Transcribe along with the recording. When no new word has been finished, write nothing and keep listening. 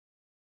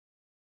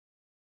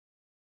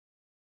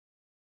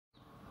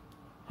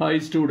Hi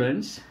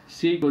students,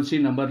 see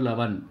question number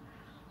 11.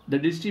 The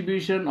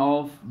distribution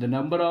of the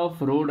number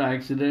of road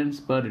accidents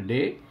per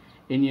day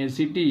in a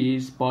city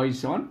is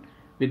Poisson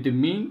with the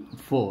mean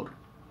 4.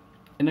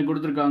 என்ன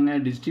கொடுத்திருக்காங்க?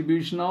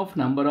 Distribution of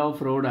number of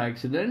road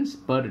accidents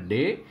per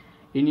day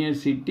in a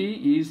city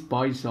is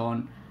Poisson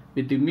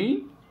with the mean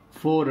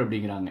 4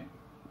 அப்படிங்கிறாங்க.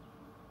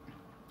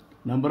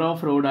 Number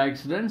of road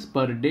accidents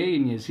per day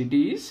in a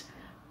city is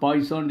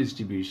Poisson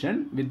distribution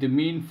with the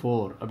mean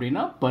 4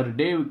 அப்படின்னா per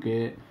dayவுக்கு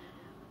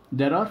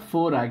there are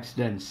 4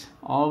 accidents.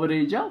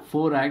 Average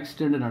 4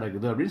 accident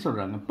நடக்குது அப்படின்னு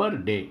சொல்றாங்க per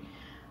day.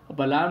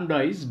 அப்ப lambda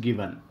is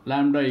given.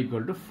 Lambda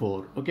equal to 4.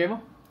 Okay வா?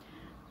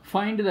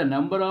 Find the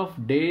number of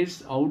days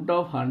out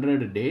of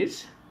 100 days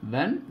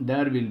when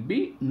there will be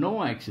no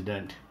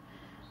accident.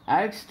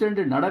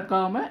 Accident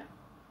நடக்காம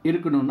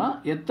இருக்கணும்னா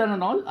எத்தனை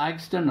நாள்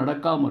accident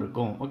நடக்காம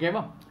இருக்கும்?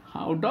 ஓகேவா?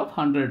 Out of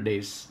 100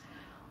 days.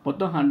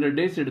 மொத்தம் 100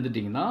 days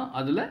எடுத்துட்டீங்கன்னா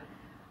அதுல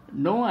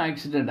no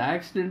accident,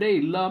 accident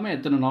இல்லாம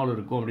எத்தனை நாள்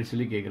இருக்கும் அப்படி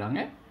சொல்லி கேக்குறாங்க.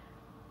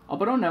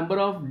 அப்புறம் number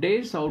of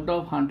days out of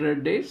 100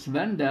 days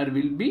when there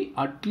will be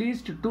at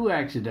least 2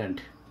 accident.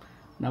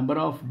 Number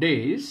of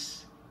days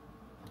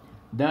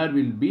there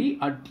will be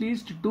at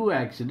least 2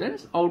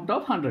 accidents out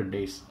of 100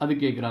 days. அது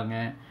கேக்குறாங்க.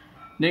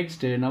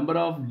 Next, number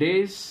of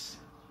days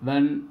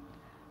when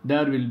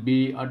there will be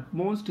at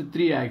most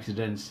 3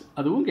 accidents.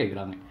 அதுவும்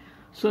கேக்குறாங்க.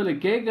 So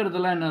இதில்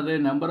கேட்குறதுலாம் என்னது?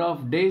 Number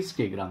of days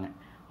கேட்குறாங்க.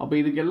 அப்போ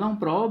இதுக்கெல்லாம்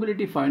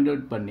probability find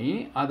out பண்ணி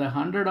அதை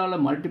 100ஆல்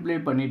மல்டிப்ளை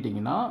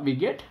பண்ணிட்டீங்கன்னா we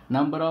get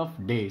number of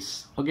days.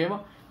 ஓகேவா?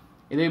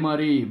 இதே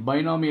மாதிரி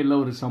பைனாமியலில்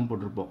ஒரு சம்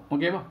போட்டிருப்போம்.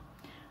 ஓகேவா?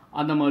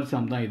 அந்த மாதிரி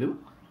சம் தான் இது.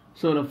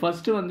 ஸோ இதில்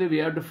ஃபஸ்ட்டு வந்து we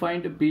have to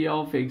find P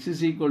of X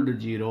is equal to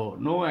 0.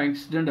 No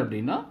accident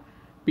அப்படின்னா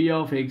P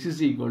of X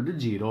is equal to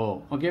 0.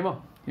 ஓகேவா?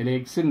 இதில்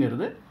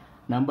எக்ஸுங்கிறது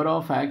number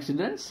of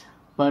accidents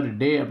per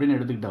day அப்படின்னு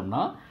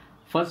எடுத்துக்கிட்டோம்னா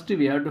first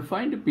we have to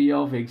find p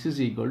of x is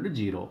equal to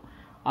 0.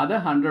 அதை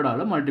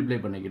 100ஆல் multiply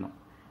பண்ணிக்கணும்.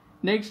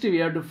 Next we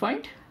have to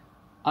find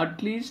at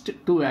least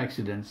 2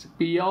 accidents. p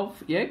of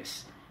x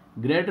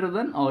greater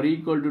than or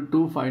equal to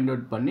 2 find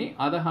out பண்ணி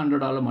அதை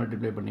 100ஆல்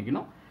multiply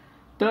பண்ணிக்கணும்.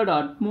 Third,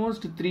 at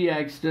most 3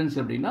 accidents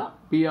அப்படின்னா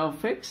p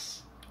of x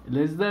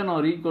less than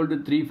or equal to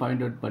 3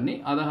 find out பண்ணி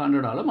அதை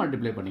 100ஆல்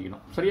multiply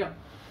பண்ணிக்கணும். சரியா?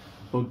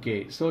 Okay,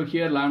 so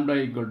here lambda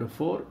equal to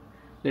 4.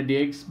 Let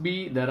x be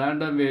the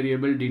random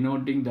variable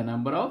denoting the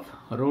number of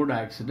road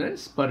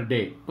accidents per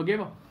day. Okay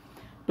va?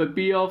 So p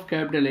of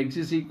capital X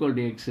is equal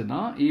to x na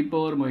e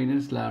power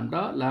minus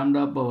lambda,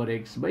 lambda power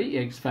x by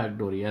x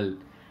factorial.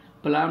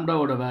 So lambda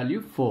oda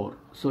value 4.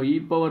 So e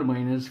power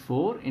minus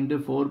 4 into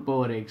 4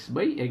 power x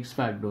by x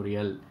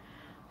factorial.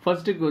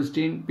 First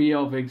question, p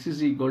of x is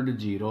equal to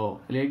 0.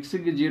 X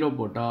க்கு 0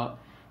 போட்டா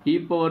e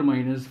power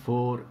minus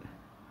 4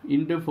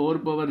 into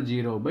 4 power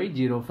 0 by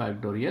 0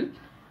 factorial.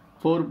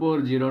 4 power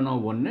 0 na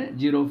 1,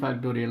 0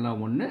 factorial na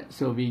 1,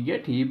 so we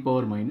get e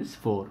power minus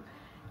 4.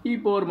 e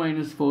power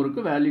minus 4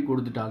 க்கு value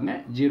கொடுத்துட்டாங்க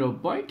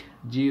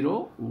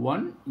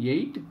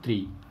 0.0183.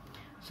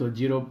 so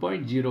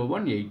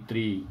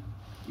 0.0183.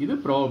 இது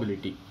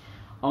probability.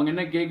 அவங்க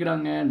என்ன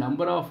கேக்குறாங்க?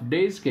 number of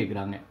days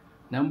கேக்குறாங்க.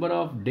 number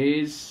of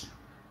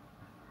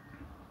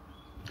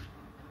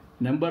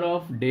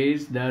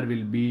days there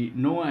will be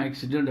no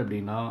accident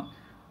அப்படின்னா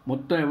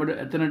மொத்தம்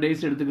எத்தனை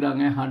டேஸ்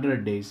எடுத்துக்கிறாங்க? 100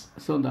 டேஸ்.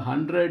 ஸோ இந்த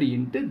 100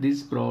 இன்ட்டு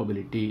திஸ்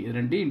ப்ராபபிலிட்டி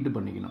ரெண்டையும் இன்ட்டு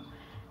பண்ணிக்கணும்.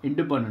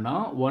 இன்ட்டு பண்ணுனா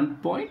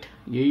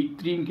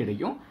 1.83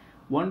 கிடைக்கும்.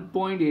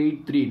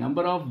 1.83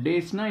 நம்பர் ஆஃப்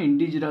டேஸ்னால்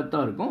இன்டிஜராக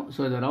தான் இருக்கும். ஸோ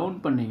இதை ரவுண்ட்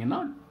பண்ணிங்கன்னா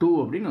 2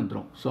 அப்படின்னு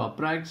வந்துடும். So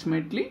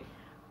approximately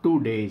 2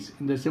 days.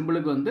 இந்த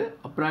சிம்பிளுக்கு வந்து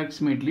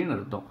அப்ராக்சிமேட்லின்னு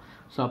அர்த்தம்.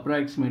 So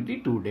approximately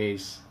 2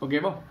 days.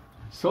 ஓகேவா?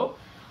 ஸோ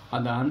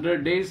அந்த 100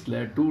 டேஸில்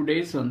 2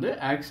 டேஸ் வந்து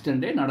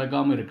ஆக்சிடென்ட்டே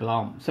நடக்காமல்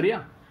இருக்கலாம். சரியா?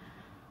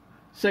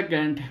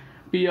 Second,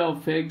 p of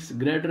x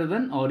greater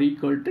than or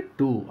equal to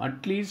 2. At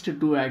least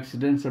 2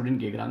 accidents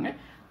அப்படின்னு கேட்குறாங்க.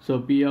 So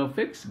p of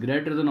x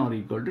greater than or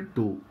equal to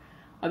 2.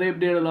 அதை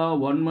எப்படி எழுதலாம்?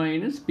 1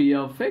 minus p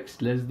of x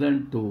less than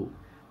 2.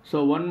 So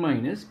 1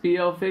 minus p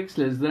of x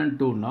less than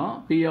 2 na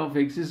p of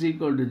x is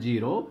equal to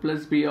 0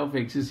 plus p of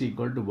x is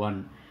equal to 1.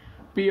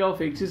 p of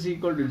x is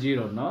equal to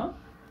 0 na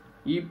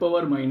e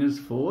power minus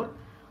 4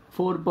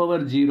 4 power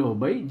 0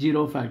 by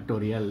 0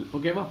 factorial.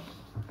 Okay va?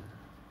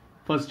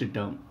 First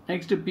term.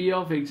 Next, p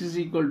of x is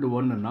equal to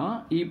 1 na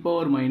e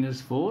power minus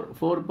 4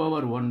 4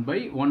 power 1 by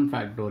 1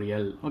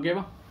 factorial. Okay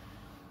va?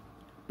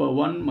 இப்போ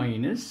 1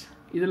 minus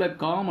இதில்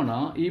காமனா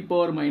e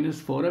power minus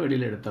 4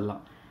 வெளியில்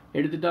எடுத்துடலாம்.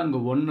 எடுத்துட்டா அங்கே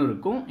 1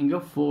 இருக்கும், இங்கே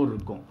 4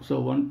 இருக்கும். So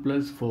 1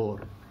 plus 4.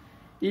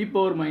 e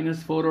power minus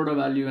 4 ஓட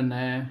வேல்யூ என்ன?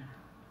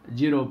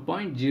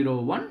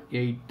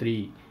 0.0183.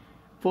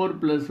 4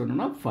 plus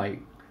 1 5.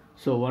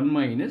 So 1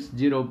 minus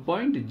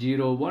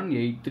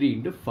 0.0183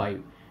 into 5.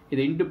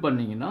 இதை இன்ட்டு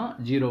பண்ணிங்கன்னா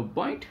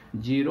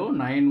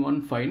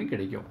 0.0915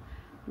 கிடைக்கும்.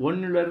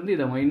 1லேருந்து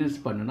இதை மைனஸ்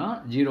பண்ணுனா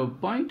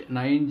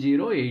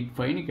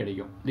 0.9085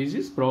 கிடைக்கும். This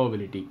is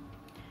probability.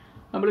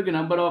 நம்மளுக்கு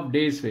நம்பர் ஆஃப்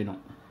டேஸ் வேணும்.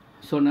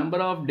 So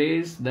number of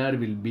days there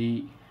will be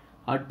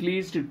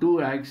at least 2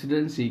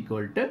 accidents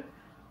equal to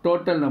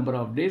total number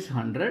of days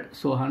 100.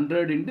 So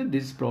 100 into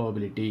this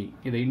probability.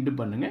 இதை into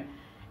பண்ணுங்க.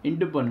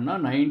 இன்ட்டு பண்ணுனா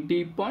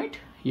 90.8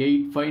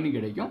 85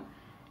 கிடைக்கும்.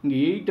 இங்கே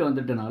 8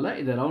 வந்துட்டனால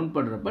இதை ரவுண்ட்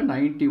பண்ணுறப்ப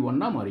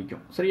 91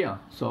 மாறிக்கும். சரியா?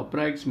 So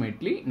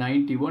approximately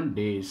 91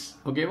 days.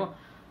 ஓகேவா?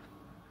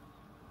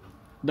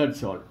 That's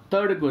all.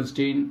 Third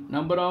question,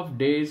 number of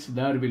days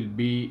there will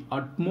be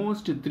at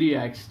most 3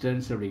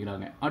 accidents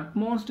அப்படிங்கிறாங்க. At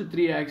most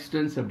 3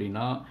 accidents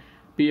அப்படின்னா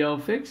P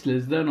of x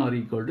less than or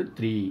equal to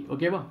 3.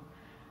 ஓகேவா?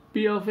 P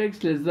of x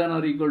less than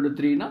or equal to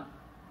 3 னா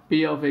P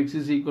of x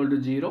is equal to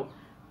 0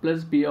 plus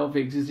P of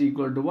x is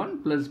equal to 1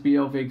 plus P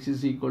of x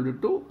is equal to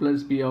 2 plus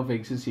P of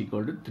x is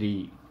equal to 3.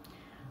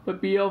 இப்போ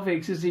P of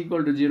x is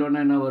equal to 0 னா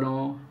என்ன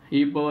வரும்?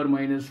 e power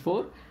minus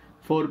 4,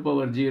 4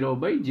 power 0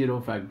 by 0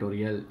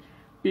 factorial.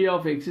 P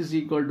of x is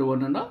equal to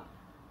 1 னா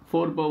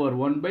 4 power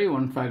 1 by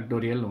 1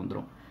 factorial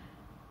வந்துரும்.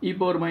 e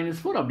power minus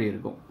 4 அப்படி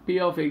இருக்கும். P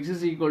of x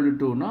is equal to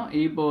 2 னா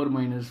e power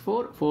minus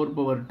 4, 4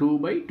 power 2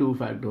 by 2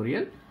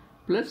 factorial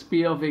plus P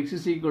of x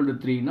is equal to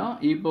 3 னா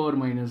e power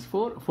minus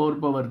 4, 4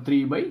 power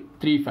 3 by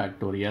 3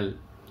 factorial.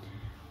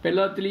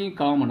 எல்லாத்துலேயும்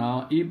காமனா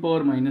e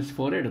power minus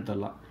 4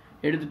 எடுத்துடலாம்.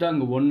 எடுத்துட்டா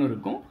அங்கே 1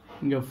 இருக்கும்,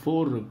 இங்கே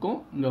 4 இருக்கும்,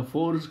 இங்கே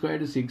 4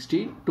 squared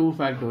 16, 2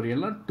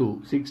 factorialனா 2,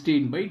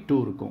 16 by 2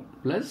 இருக்கும்,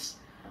 plus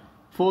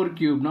 4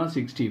 cube na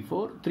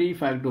 64, 3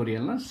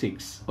 factorial na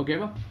 6.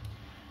 ஓகேவா?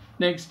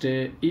 Next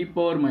e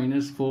power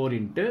minus 4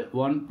 into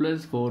 1 plus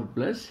 4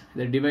 plus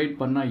இதை டிவைட்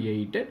பண்ணா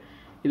 8,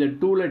 இதை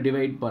 2ல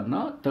டிவைட்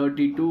பண்ணா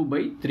 32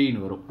 by 3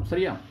 வரும்.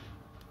 சரியா?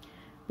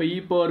 இப்போ e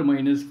power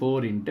minus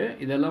 4 into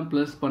இதெல்லாம்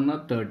plus பண்ணா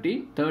 13,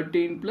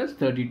 13 plus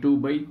 32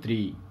 by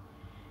 3.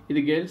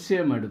 இதுக்கு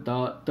LCM எடுத்தா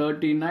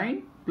 39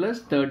 plus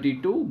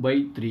 32 by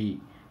 3.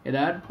 இதை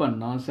ஆட்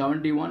பண்ணா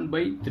 71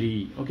 by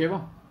 3. ஓகேவா?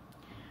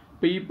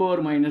 இப்போ e power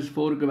minus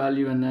 4க்கு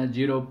வேல்யூ என்ன?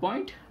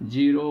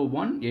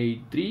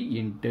 0.0183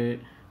 into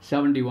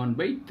 71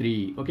 by 3.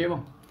 ஓகேவா?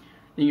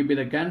 நீங்கள் இப்போ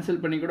இதை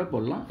கேன்சல் பண்ணி கூட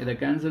போடலாம். இதை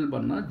கேன்சல்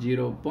பண்ணால்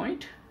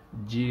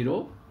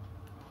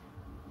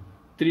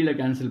 0.03ல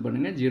கேன்சல்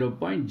பண்ணுங்கள்.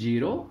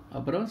 0.0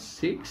 அப்புறம்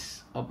 6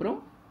 அப்புறம்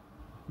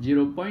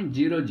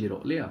 0.00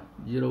 இல்லையா?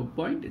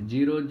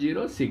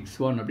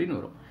 0.0061 அப்படின்னு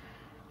வரும்.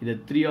 இதை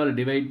 3ஆல்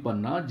டிவைட்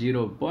பண்ணால்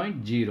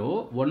 0.0,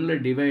 1ல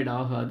டிவைட்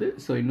ஆகாது.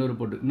 ஸோ இன்னொரு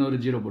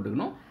 0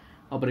 போட்டுக்கணும்.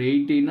 அப்புறம்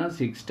 18 னா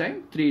 6 டைம்,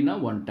 3 னா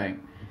 1 time.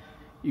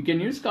 You can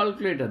use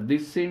calculator.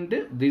 This into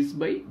this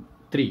by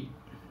 3.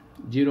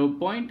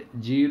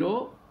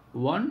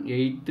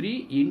 0.0183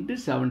 into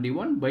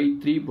 71 by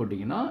 3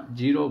 போட்டிங்கன்னா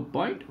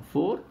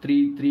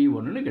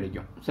 0.4331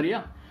 கிடைக்கும். சரியா?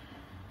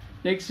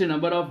 நெக்ஸ்ட்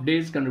நம்பர் ஆஃப்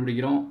டேஸ்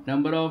கண்டுபிடிக்கிறோம்.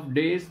 Number of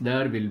days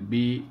there will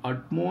be at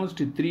most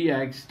 3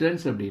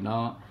 accidents அப்படின்னா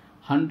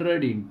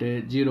 100 into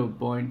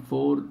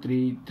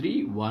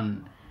 0.4331.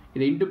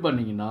 இதை இன்ட்டு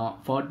பண்ணிங்கன்னா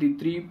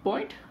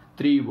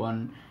 43.31.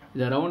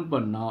 இதை ரவுண்ட்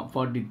பண்ணா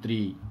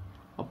 43.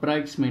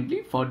 Approximately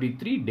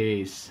 43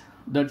 days.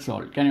 That's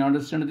all. Can you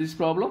understand this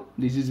problem?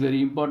 This is very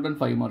important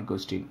 5 mark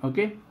question.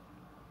 Okay.